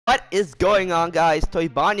What is going on, guys?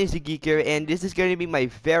 Zombies GW2 here, and this is going to be my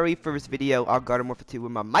very first video on Garden Warfare 2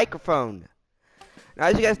 with my microphone. Now,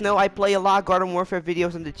 as you guys know, I play a lot of Garden Warfare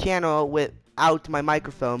videos on the channel without my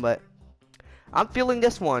microphone, but I'm feeling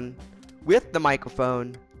this one with the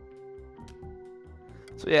microphone.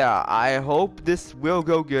 So yeah, I hope this will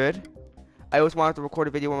go good. I always wanted to record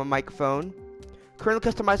a video on my microphone.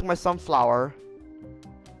 Currently customizing my sunflower.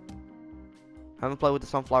 Haven't played with the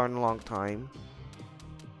sunflower in a long time.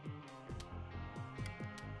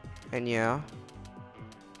 And yeah.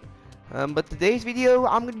 But today's video,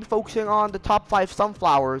 I'm going to be focusing on the top 5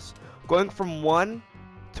 sunflowers, going from one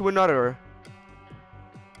to another.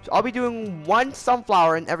 So I'll be doing one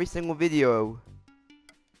sunflower in every single video.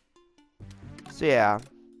 So yeah.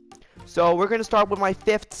 So we're going to start with my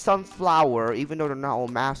 5th sunflower, even though they're not all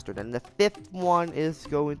mastered. And the 5th one is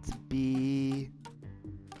going to be...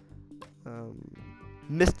 No,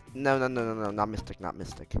 not Mystic.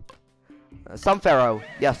 Some pharaoh.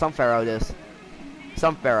 Yeah, some pharaoh it is.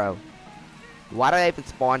 Some pharaoh. Why did I even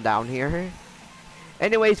spawn down here?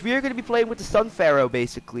 Anyways, we are going to be playing with the sun pharaoh,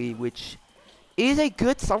 basically, which is a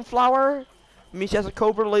good sunflower. I mean, she has a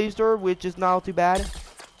cobra laser, which is not too bad.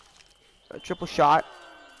 A triple shot,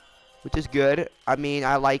 which is good. I mean,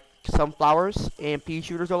 I like sunflowers and pea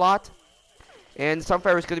shooters a lot. And sun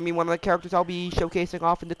pharaoh is going to be one of the characters I'll be showcasing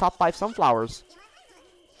off in the top 5 sunflowers.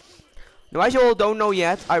 Now, as you all don't know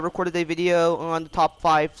yet, I recorded a video on the top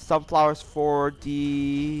 5 sunflowers for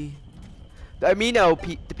the Amino,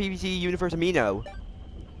 the PvC Universe Amino.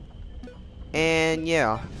 And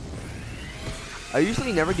yeah, I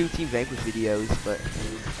usually never do Team Vanquish videos, but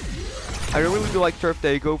I normally do like Turf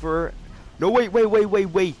Takeover. No, wait.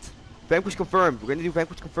 Vanquish confirmed. We're gonna do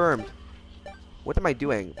Vanquish confirmed. What am I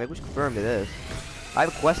doing? Vanquish confirmed it is. I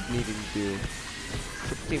have a quest needing to do.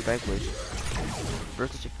 Triple Team Vanquish.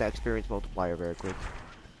 First, let's check the experience multiplier very quick.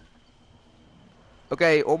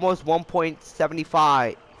 Okay, almost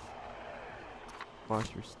 1.75.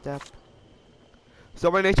 Monster step.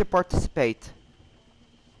 Subordination participate.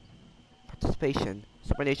 Participation.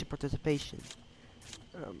 Subordination participation.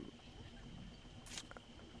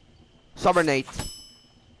 Subordinate.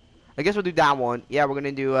 I guess we'll do that one. Yeah, we're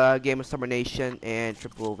gonna do a game of subordination and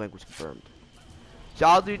triple vanquish confirmed. So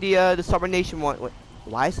I'll do the subordination one. Wait,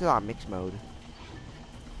 why is it on mixed mode?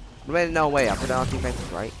 Wait, no way. I put it on Team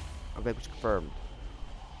Vanquish, right? Vanquish confirmed.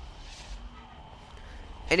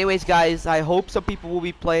 Anyways, guys, I hope some people will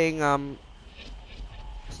be playing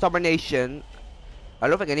Subordination. I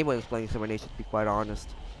don't think anyone is playing Subordination, to be quite honest.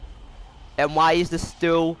 And why is this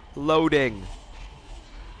still loading?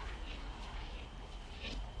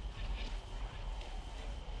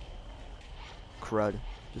 Crud.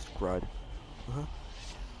 Just crud.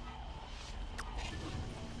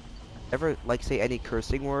 Ever like say any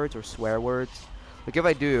cursing words or swear words? Like if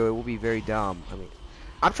I do, it will be very dumb. I mean,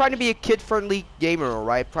 I'm trying to be a kid-friendly gamer,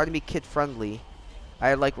 right? I'm trying to be kid-friendly.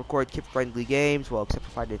 I like record kid-friendly games, well, except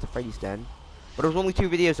for Five Nights at Freddy's Den. But there was only 2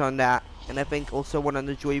 videos on that, and I think also one on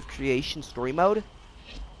the Joy of Creation story mode.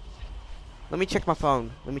 Let me check my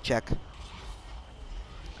phone. Let me check.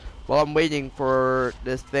 While I'm waiting for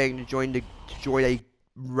this thing to join a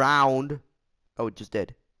round. Oh, it just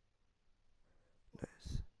did.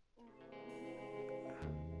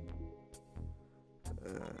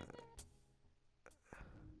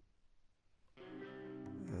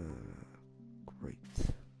 Great.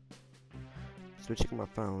 Switching my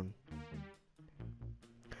phone.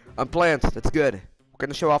 Plants. That's good. We're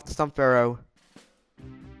gonna show off the sun pharaoh.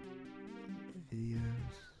 Videos.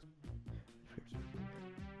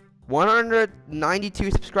 292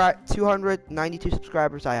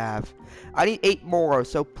 subscribers I have. I need 8 more,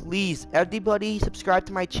 so please, everybody, subscribe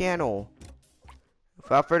to my channel.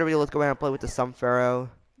 Without further ado, let's go ahead and play with the sun pharaoh.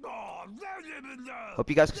 Hope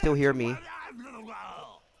you guys can still hear me.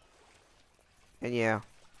 And yeah.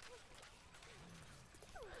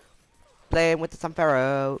 Playing with the sun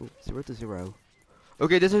pharaoh. 0-0.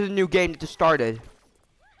 Okay, this is a new game that just started.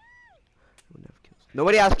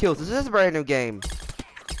 Nobody has kills. This is a brand new game.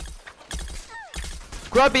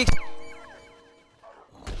 Grubby.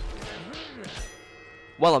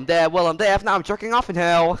 Well, I'm dead. Now I'm jerking off in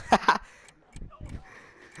hell.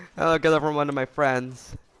 I got that from one of my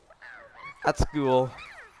friends. That's cool.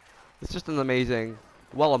 It's just an amazing.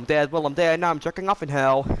 Well, I'm dead. Now I'm jerking off in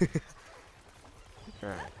hell.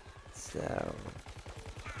 Alright. So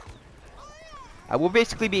I will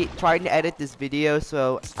basically be trying to edit this video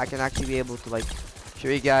so I can actually be able to like show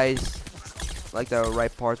you guys like the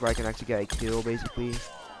right parts where I can actually get a kill, basically.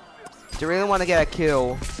 If you really want to get a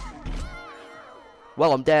kill,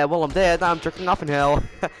 well, I'm dead. Now I'm jerking off in hell.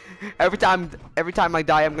 every time I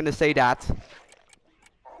die, I'm gonna say that.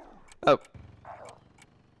 Oh.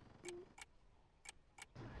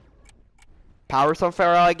 Power some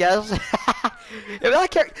pharaoh, I guess. If that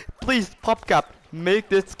character, please, PopCap, make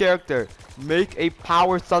this character. Make a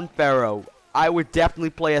power sun pharaoh. I would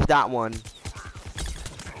definitely play as that one.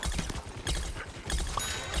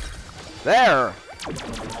 There.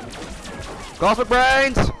 Cosmic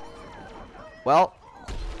brains. Well,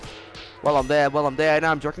 I'm dead. Well, I'm dead.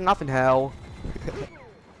 Now I'm jerking off in hell.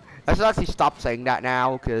 I should actually stop saying that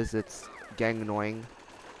now because it's getting annoying.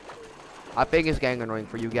 I think it's getting annoying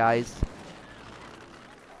for you guys.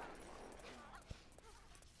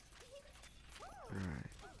 Alright.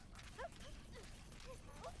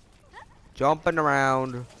 Jumping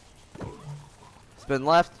around. Spin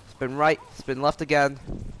left, spin right, spin left again.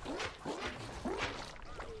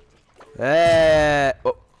 Hey!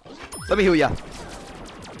 Oh. Let me heal ya.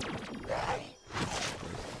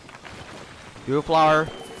 You flower.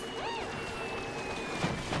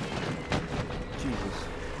 Jesus.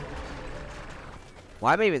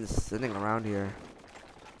 Why am I even sitting around here?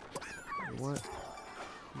 What?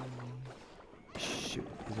 Shoot,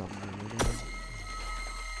 he's on me now.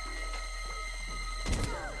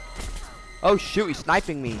 Oh shoot, he's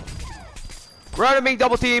sniping me. Run at me,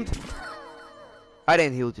 double teamed. I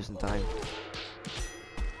didn't heal just in time.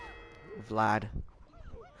 Vlad.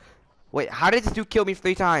 Wait, how did this dude kill me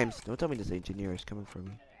 3 times? Don't tell me this engineer is coming for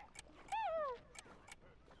me.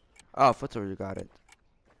 Oh, foot soldier got it.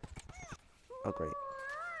 Oh, great.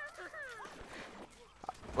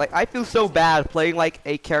 Like, I feel so bad playing, like,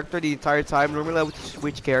 a character the entire time. Normally I would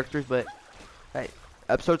switch characters, but... Hey,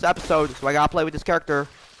 episode's episode, so I gotta play with this character.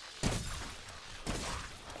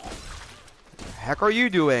 What the heck are you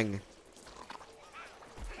doing?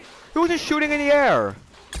 Who was just shooting in the air?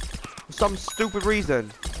 For some stupid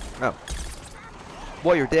reason. Oh.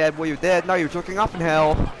 Boy, you're dead. Boy, you're dead. No, you're jerking off in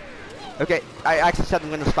hell. Okay, I actually said I'm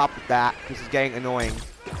going to stop with that. This is getting annoying.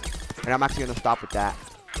 And I'm actually going to stop with that.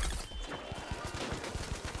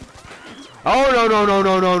 Oh, no, no, no,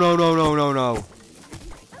 no, no, no, no, no, no, no.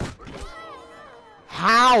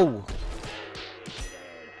 How?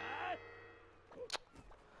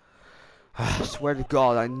 I swear to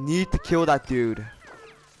God, I need to kill that dude.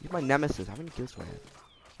 He's my nemesis. How many kills do I have?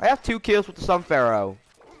 I have 2 kills with the Sun Pharaoh.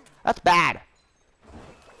 That's bad.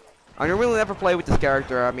 I don't really never play with this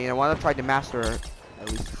character. I mean, I want to try to master at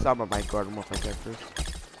least some of my Garden Warfare characters.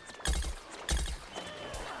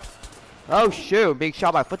 Oh shoot, I'm being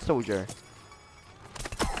shot by a foot soldier.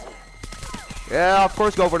 Yeah, of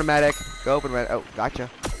course go for the medic. Go for the medic. Oh, gotcha.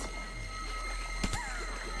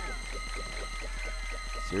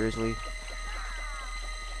 Seriously?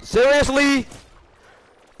 Seriously?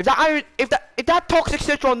 If that toxic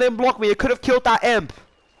citron didn't block me, it could have killed that imp.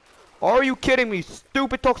 Are you kidding me?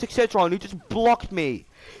 Stupid toxic citron, he just blocked me.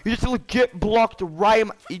 He just legit blocked right.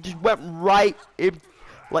 He just went right in,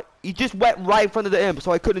 like he just went right in front of the imp,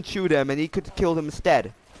 so I couldn't shoot him, and he could have killed him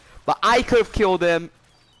instead. But I could have killed him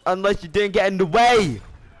unless you didn't get in the way.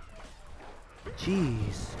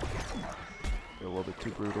 Jeez, you're a little bit too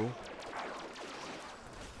brutal.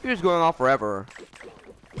 You're just going off forever.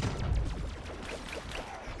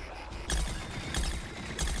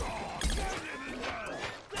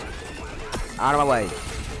 Out of my way.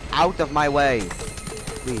 Out of my way.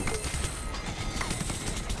 Please.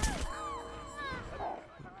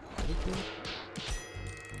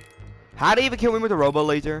 How do you even kill me with a robo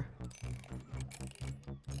laser?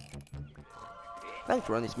 Thanks,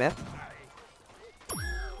 Ronnie Smith.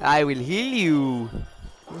 I will heal you.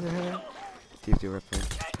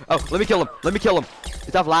 Oh, let me kill him. Let me kill him.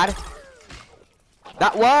 Is that Vlad?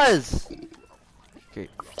 That was. Okay,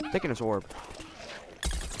 taking his orb.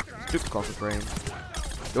 Stupid cosmic brain.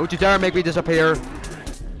 Don't you dare make me disappear.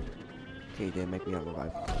 Okay, you didn't make me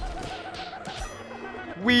revive.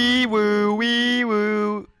 Wee woo, wee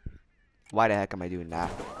woo. Why the heck am I doing that?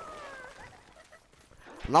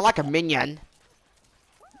 I'm not like a minion.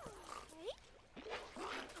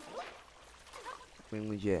 I mean,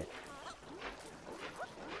 legit.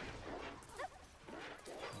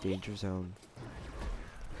 Danger zone.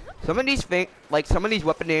 Some of these some of these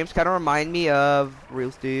weapon names kind of remind me of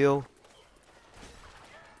Real Steel.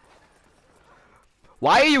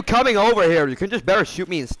 Why are you coming over here? You can just better shoot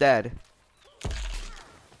me instead.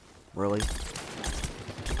 Really?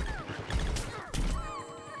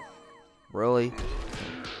 Really?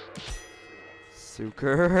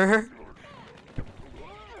 Suker.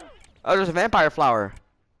 Oh, there's a vampire flower.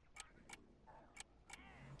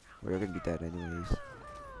 We're gonna be dead anyways.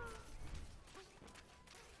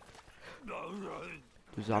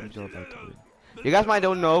 The zombies are about to win. You guys might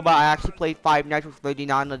don't know, but I actually played Five Nights with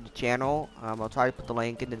 39 on the channel. I'll try to put the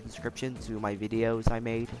link in the description to my videos I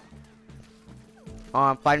made.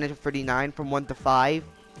 539 from 1 to 5.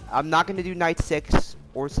 I'm not gonna do night 6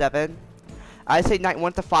 or 7. I say night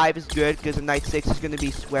 1 to 5 is good because the night 6 is gonna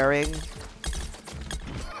be swearing.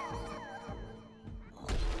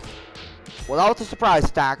 Well, that was a surprise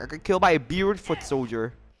attack. I got killed by a bearded foot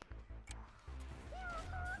soldier.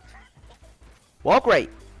 Well, great.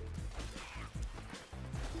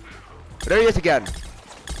 There he is again.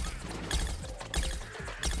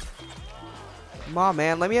 Come on,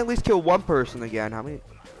 man. Let me at least kill one person again. How many?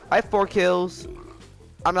 I have 4 kills.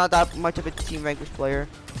 I'm not that much of a Team Vanquish player.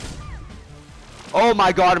 Oh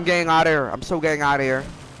my god, I'm getting out of here. I'm so getting out of here.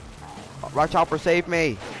 Rush Hopper, save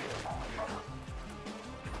me.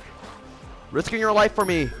 Risking your life for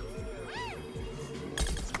me.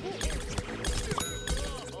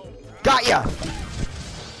 Got ya!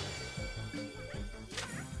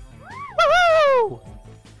 Woohoo!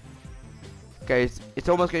 Okay, it's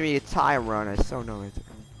almost gonna be a time run. I so know it.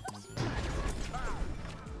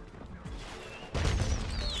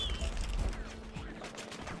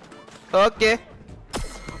 Okay.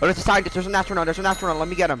 Oh, there's a scientist. There's an astronaut. There's an astronaut. Let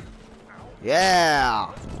me get him.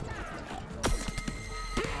 Yeah.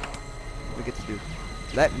 Let me get this dude.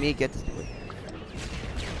 Let me get this dude.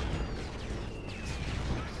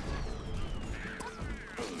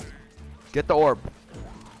 Get the orb.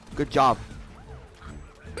 Good job.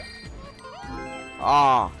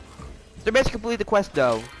 Ah. So basically complete the quest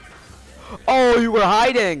though. Oh, you were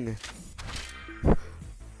hiding. Dude,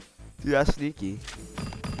 that's sneaky.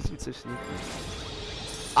 This dude's so sneaky.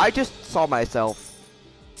 I just saw myself.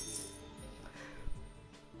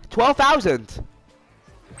 12,000.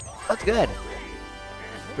 That's good.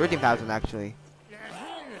 13,000 actually.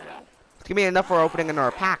 It's gonna be enough for opening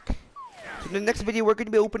another pack. So in the next video, we're gonna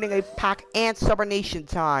be opening a pack and Summer Nation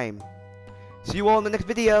time. See you all in the next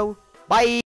video. Bye.